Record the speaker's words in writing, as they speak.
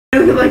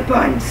Do you like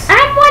buns?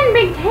 I'm one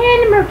big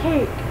Tanamo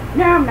cake.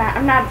 No, I'm not.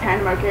 I'm not a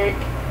Tanamo cake.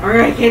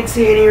 Alright, I can't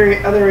see any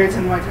other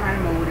reason why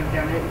Dynamo would have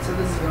done it, so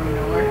this is going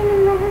nowhere.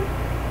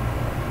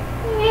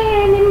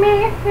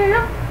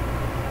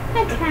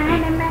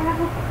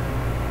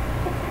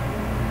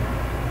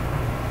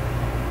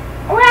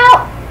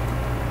 Well,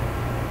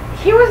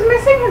 he was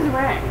missing his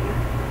ring.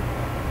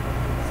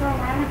 So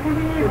why not give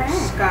me a Which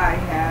ring? Sky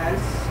has.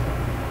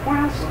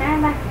 Well, Sky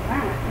likes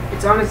buns.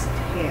 It's on his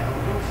tail.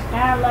 And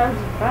Sky loves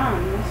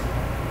buns.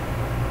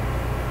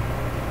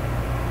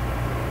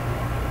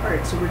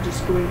 Alright, so we're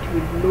just going to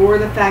ignore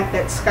the fact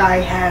that Sky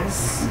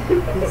has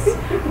his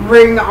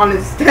ring on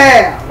his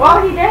tail.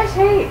 Well, he does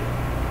hate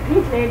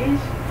pink ladies.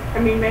 I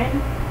mean,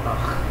 men.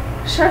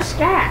 Ugh. So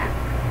Sky.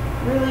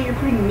 Really? You're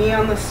putting me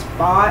on the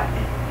spot?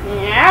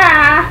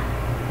 Yeah.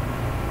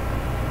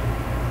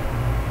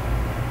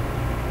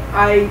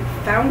 I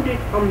found it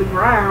on the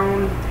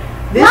ground.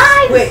 This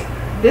Nice. Wait,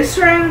 this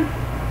ring?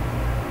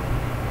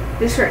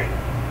 This ring.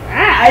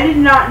 Ah. I did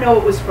not know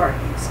it was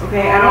Sparky's,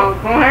 okay? I don't.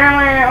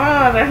 Clearly it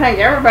was. I think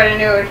everybody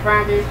knew it was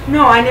Frankie's.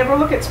 No, I never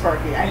look at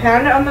Sparky. I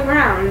found it on the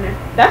ground.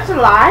 That's a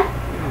lie.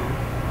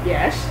 No.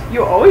 Yes.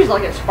 You always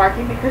look at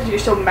Sparky because you're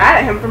so mad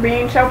at him for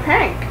being so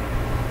pink.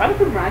 Why do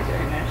people write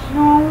in this?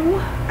 No,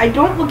 I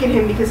don't look at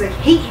him because I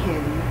hate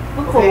him.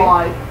 That's a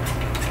lie.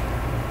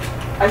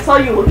 I saw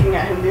you looking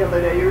at him the other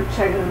day. You were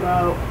checking him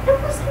out. It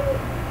wasn't.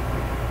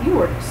 You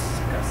were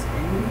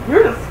disgusting.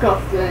 You're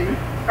disgusting.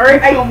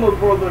 Alright, Kill my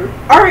brother.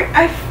 Alright,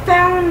 I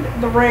found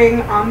the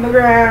ring on the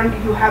ground.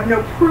 You have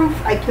no proof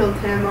I killed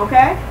him,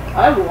 okay?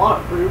 I have a lot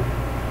of proof.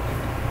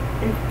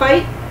 And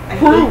Fight, I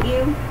Proof. hate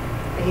you.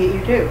 I hate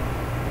you too.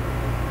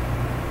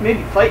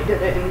 Maybe Fight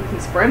did it and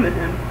he's framing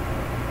him.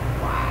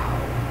 Wow.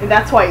 And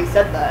that's why he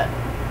said that.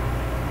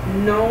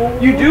 No.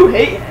 You do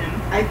hate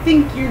him. I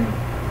think you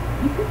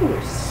people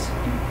are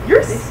stupid.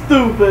 You're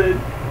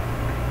stupid.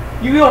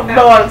 You don't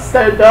know how to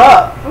stand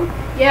up.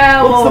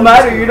 Yeah, What's the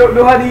matter? You don't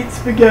know how to eat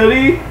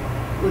spaghetti?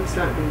 Let's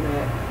not do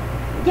that.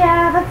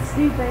 Yeah, that's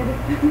stupid.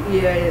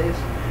 Yeah, it is.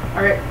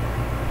 Alright.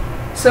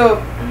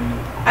 So,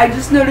 I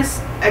just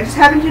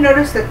happened to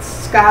notice that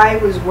Sky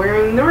was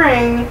wearing the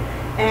ring,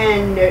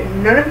 and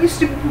none of you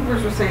stupid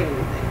poopers were saying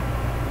anything.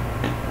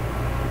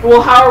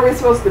 Well, how are we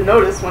supposed to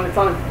notice when it's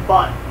on his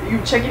butt? Are you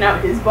checking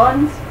out his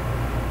buns?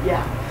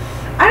 Yeah.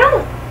 I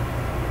don't...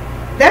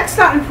 That's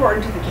not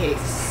important to the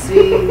case.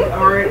 See?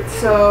 Alright,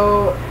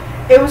 so...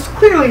 It was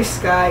clearly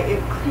Sky.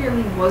 It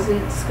clearly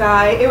wasn't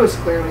Sky. It was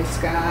clearly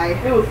Sky.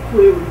 It was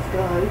clearly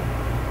Sky.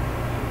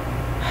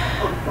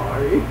 I'm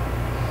sorry.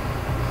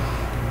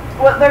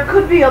 Well, there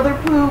could be other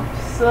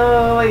poops,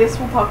 so I guess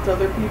we'll talk to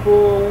other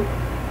people.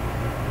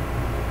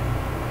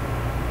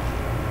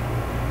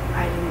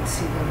 I didn't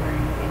see the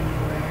ring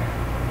anywhere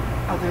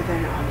other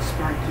than on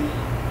Sparky.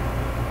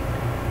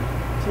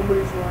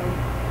 Somebody's lying.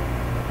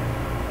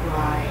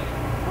 Why?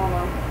 I don't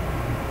know.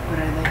 But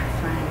I like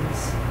friends.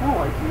 I don't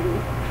like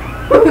you.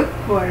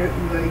 Why don't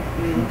you like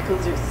me?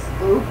 Because you're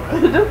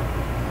stupid.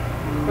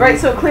 Right,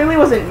 so it clearly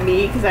wasn't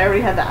me because I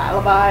already had the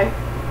alibi.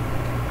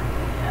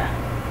 Yeah.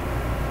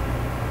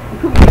 You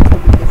could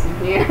put this in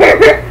here.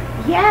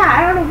 Yeah,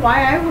 I don't know why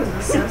I was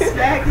a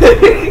suspect.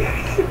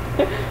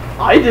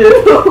 I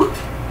do.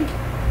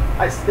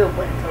 I still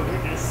plan to do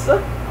this.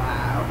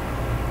 Wow.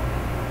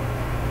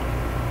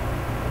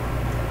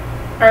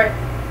 Alright.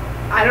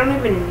 I don't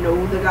even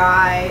know the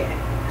guy,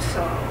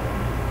 so...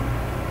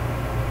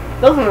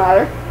 Doesn't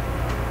matter.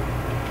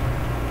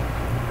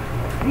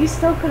 You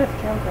still could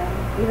have killed them,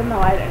 even though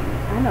I didn't.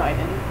 I know I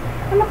didn't.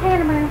 I'm a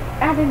Panama.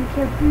 I didn't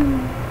kill you.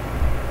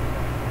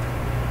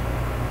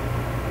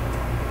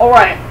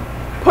 Alright.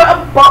 Put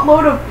a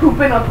buttload of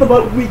pooping up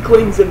about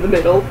weaklings in the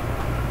middle.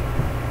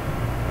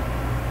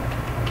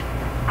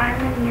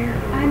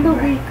 I'm the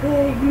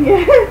weakling.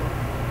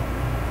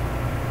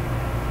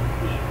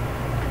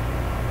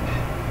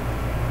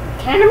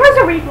 Tanama's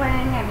a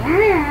weakling.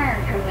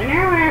 Because I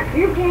know I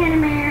pooped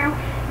Tanama.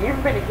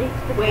 Everybody hates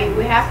the Wait,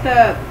 we Tanama. have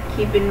to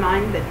keep in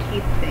mind the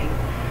teeth thing.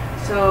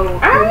 So, who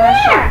has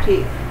sharp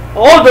teeth? I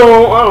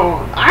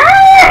don't.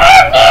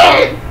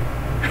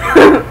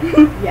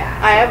 Yeah.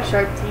 I have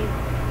sharp teeth.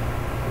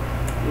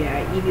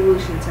 Yeah,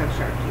 evolutions have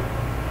sharp teeth.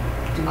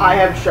 Do I you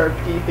have sharp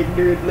teeth,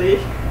 ignorantly.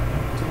 Do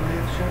I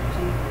have sharp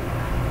teeth?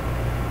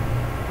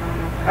 I don't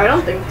know if I don't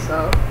have think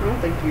sharp so. I don't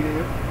think you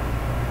do.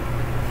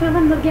 Fill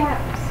in the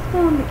gaps.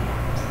 Fill in the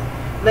gaps.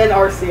 Then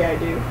RC I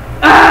do.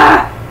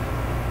 Ah!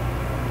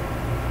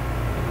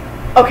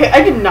 Okay,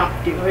 I did not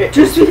do it.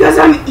 Just because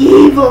I'm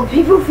evil,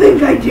 people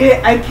think I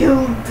did. I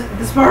killed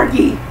the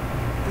Sparky.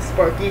 The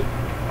Sparky.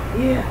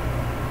 Yeah.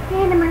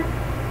 Panama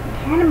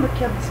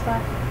killed the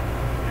spot.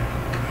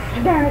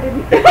 No, I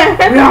didn't.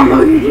 We all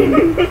know you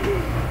didn't.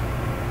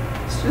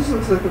 This just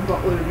looks like a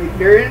buttload of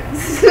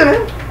ignorance.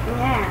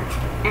 Yeah,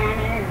 I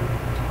know.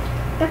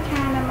 The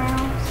kind of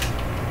mouse.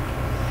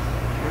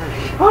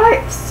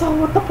 Alright, so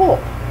what the pulp?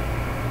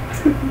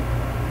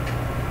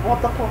 What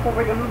the fuck are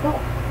we gonna do?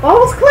 Well, it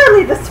was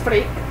clearly this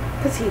freak,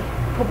 because he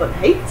probably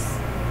hates.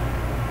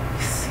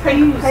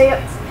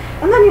 Hates.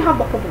 And then you have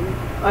the problem.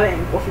 I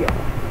mean, with you.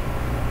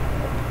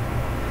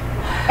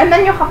 And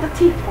then you'll have the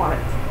teeth on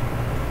it.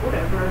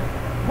 Whatever.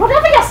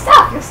 Whatever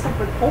yourself, you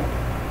stupid pope.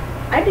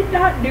 I did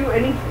not do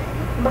anything.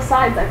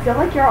 Besides, I feel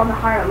like you're on the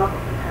higher level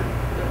than him.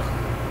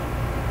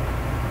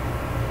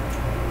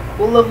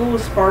 What level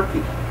was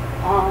Sparky?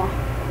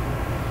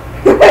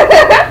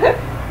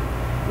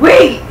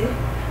 Wait!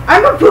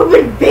 I'm a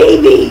pooping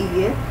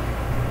baby!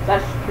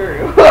 That's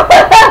true.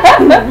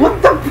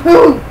 What the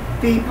poop,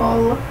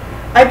 people?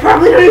 I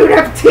probably don't even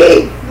have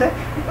teeth!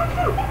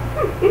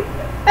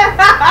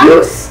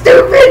 You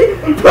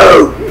stupid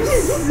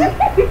poops!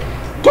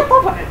 Get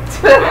over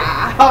it!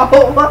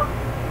 Ow!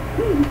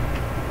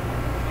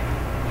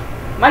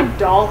 My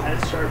doll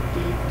has sharp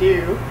teeth,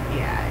 too.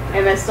 Yeah,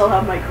 And I still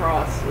have my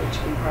cross, which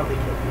can probably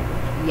kill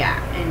people.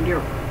 yeah, and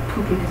you're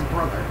pooping his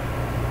brother.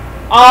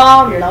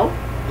 No.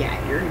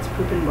 Yeah, you're his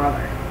pooping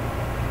brother.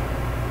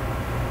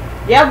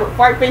 Yeah, but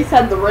Fartface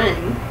had the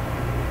ring.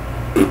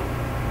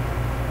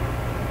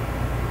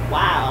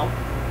 Wow.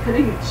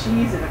 Putting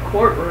cheese in a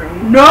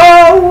courtroom.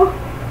 No!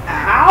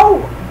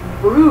 Ow!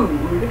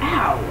 Rude.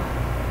 Ow!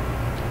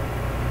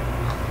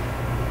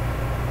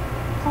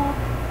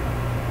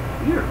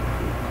 You're a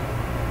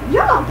poop.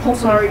 You're a I'm puppet.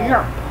 sorry, you're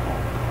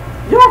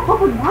a You're a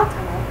puppet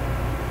matara.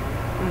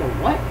 I'm a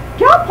what?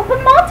 You're a puppet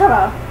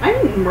matara. I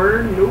didn't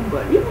murder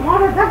nobody. You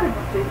murdered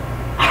everybody.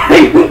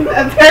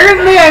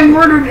 Apparently I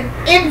murdered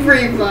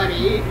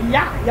everybody.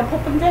 Yeah, you're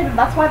puppet dead, and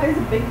that's why there's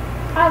a big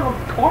pile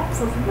of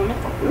corpses in the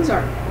middle. Those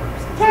aren't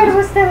corpses. Ted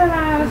was still Those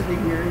alive. are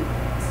ignorant.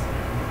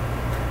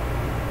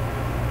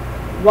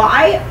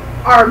 Why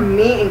are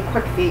me and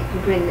Quick Feet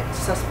pooping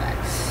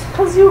suspects?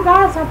 Because you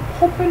guys are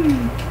popping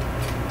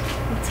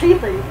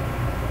teethy.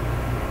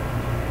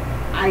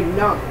 I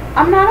know.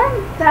 I'm not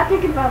that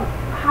big of a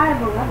high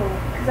of a level,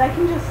 because I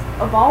can just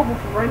evolve with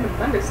a random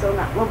thunderstone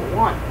at level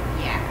 1.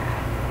 Yeah.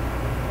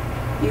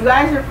 You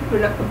guys are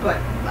pooping up the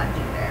butt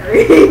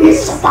legendary.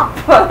 Shut up!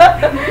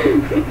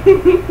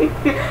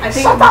 I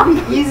think it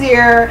would be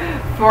easier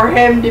for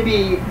him to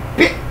be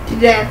bit to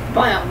death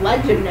by a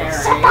legendary.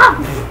 Shut up!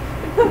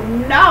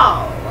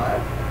 No.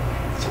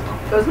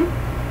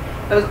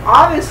 It was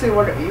obviously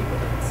one of you.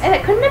 And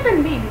it couldn't have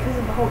been me because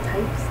of the whole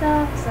type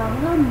stuff, so I'm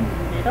in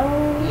the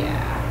middle.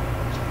 Yeah.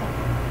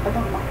 I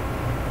don't know.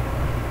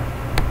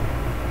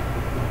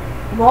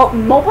 Well,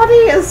 nobody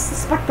is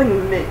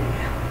suspecting me.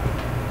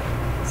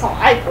 So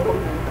I told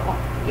them to go.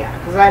 Yeah,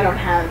 because I don't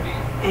have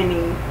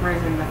any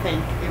reason to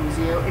think it was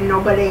you, and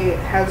nobody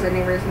has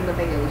any reason to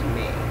think it was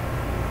me.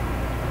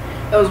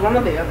 It was one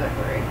of the other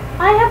three.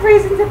 I have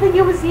reason to think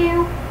it was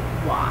you.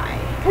 Why?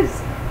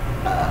 Because,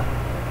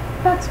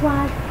 that's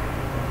why.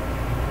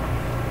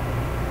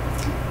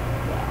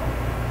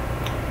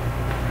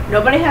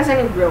 Nobody has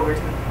any real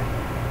reason.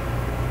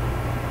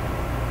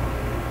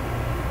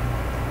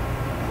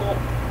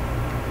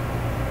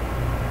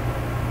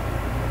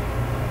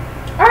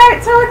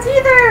 Alright, so it's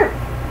either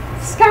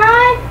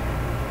Sky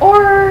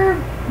or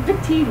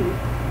Victini.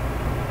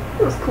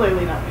 It was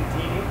clearly not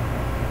Victini.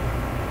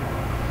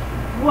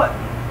 What?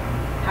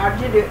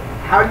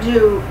 How'd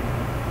you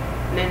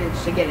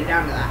manage to get it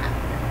down to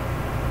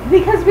that?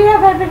 Because we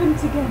have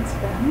evidence against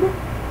them.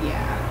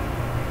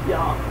 Yeah.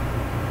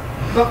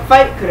 Yeah. But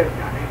Fight could have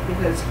done it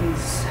because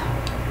he's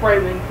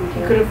Framing people.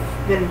 he could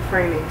have been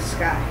framing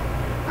Sky.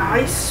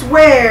 I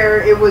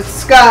swear it was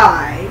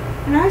Sky,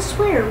 and I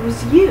swear it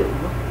was you.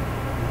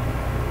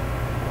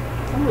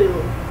 Only a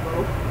little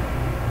bit.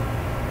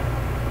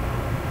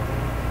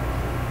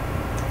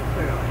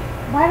 Clearly.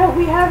 Why don't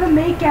we have a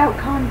makeout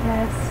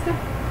contest?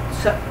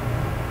 So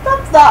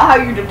That's not how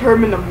you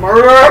determine a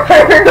murderer.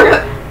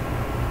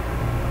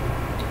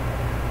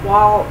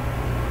 while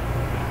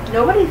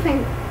nobody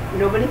thinks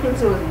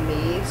it was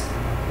me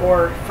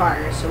or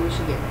Fire, so we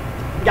should get.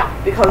 Yeah,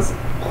 because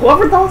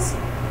whoever does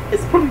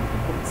is putting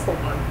people in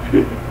someone.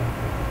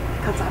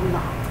 Because I'm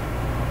not.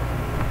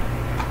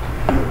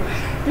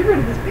 Get rid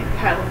of this big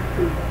pile of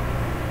food.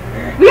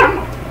 We are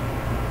not.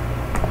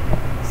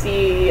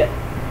 See,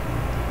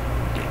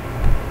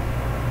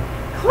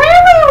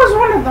 Clearly, it was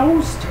one of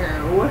those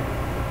two.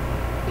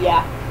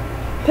 yeah,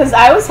 because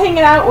I was hanging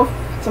out with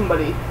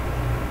somebody.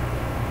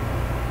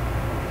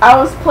 I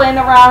was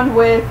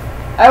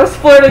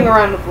flirting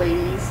around with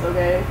ladies,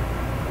 okay?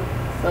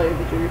 To tell you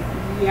the truth.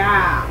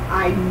 Yeah,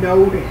 I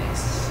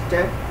noticed.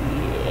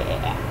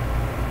 Yeah.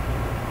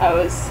 I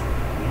was,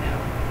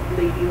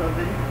 lady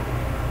loving.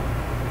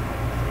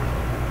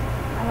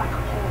 I like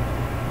home.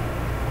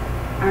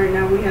 Alright,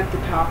 now we have to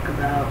talk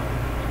about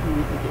who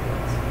we think it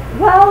was.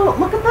 Well,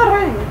 look at the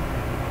ring.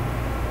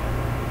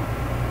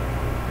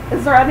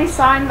 Is there any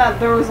sign that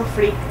there was a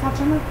freak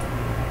touching it?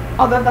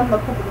 Other than the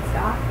poop in the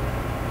sky?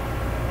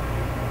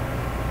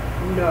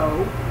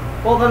 No.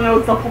 Well, then it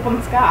was the poop in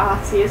the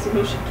sky. See, so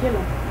we should kill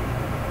him.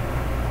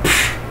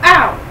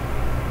 Ow!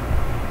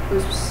 It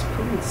was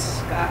pretty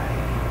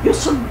Sky. You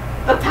should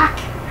attack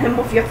him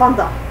with your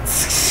thunder.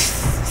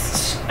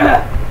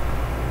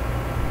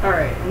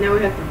 Alright, now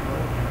we have to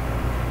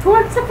vote. Who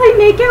wants to play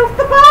make out with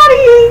the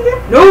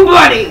body?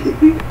 Nobody!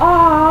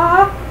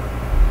 Aww.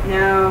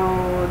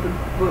 Now the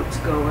vote's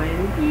going.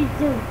 You're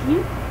so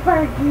cute,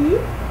 Sparky.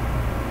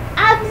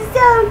 I'm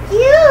so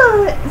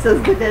cute, says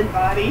the dead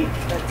body.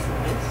 That's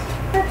nice.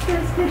 That's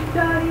just dead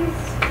bodies.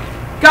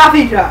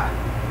 Coffee talk.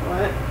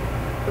 What?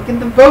 Look at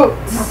the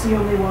votes. Not the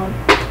only one.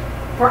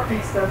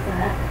 Fartface does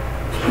that.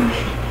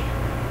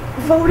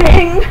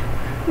 Voting!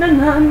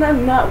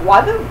 No.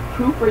 Why the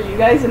poop are you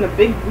guys in a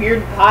big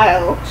weird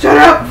pile? Shut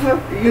up.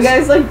 You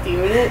guys like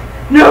doing it?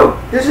 No,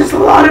 there's just a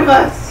lot of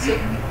us.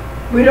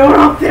 We don't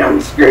all fit on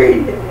the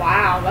screen.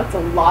 Wow, that's a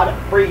lot of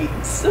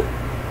freaks.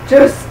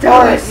 Just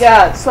tell us.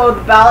 Yeah, so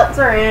the ballots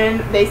are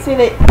in. They say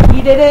that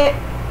he did it.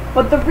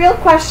 But the real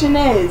question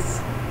is,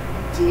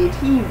 did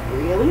he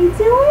really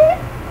do it?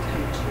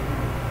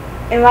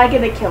 Am I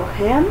gonna kill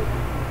him?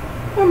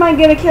 Or am I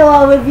gonna kill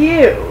all of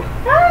you?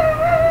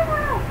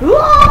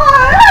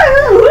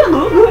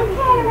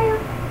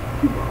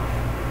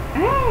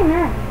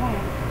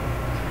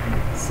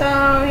 So,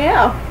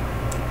 yeah.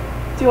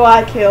 Do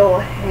I kill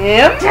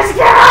him? Just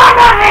get out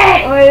of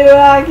it! Or do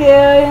I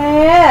kill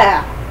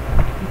him?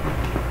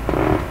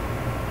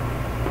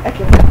 I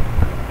killed him.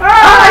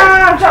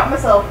 I shot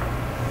myself.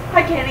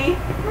 Hi, Kenny.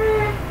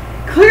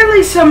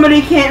 Clearly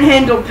somebody can't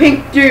handle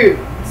pink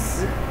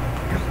dudes.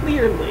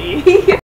 Clearly.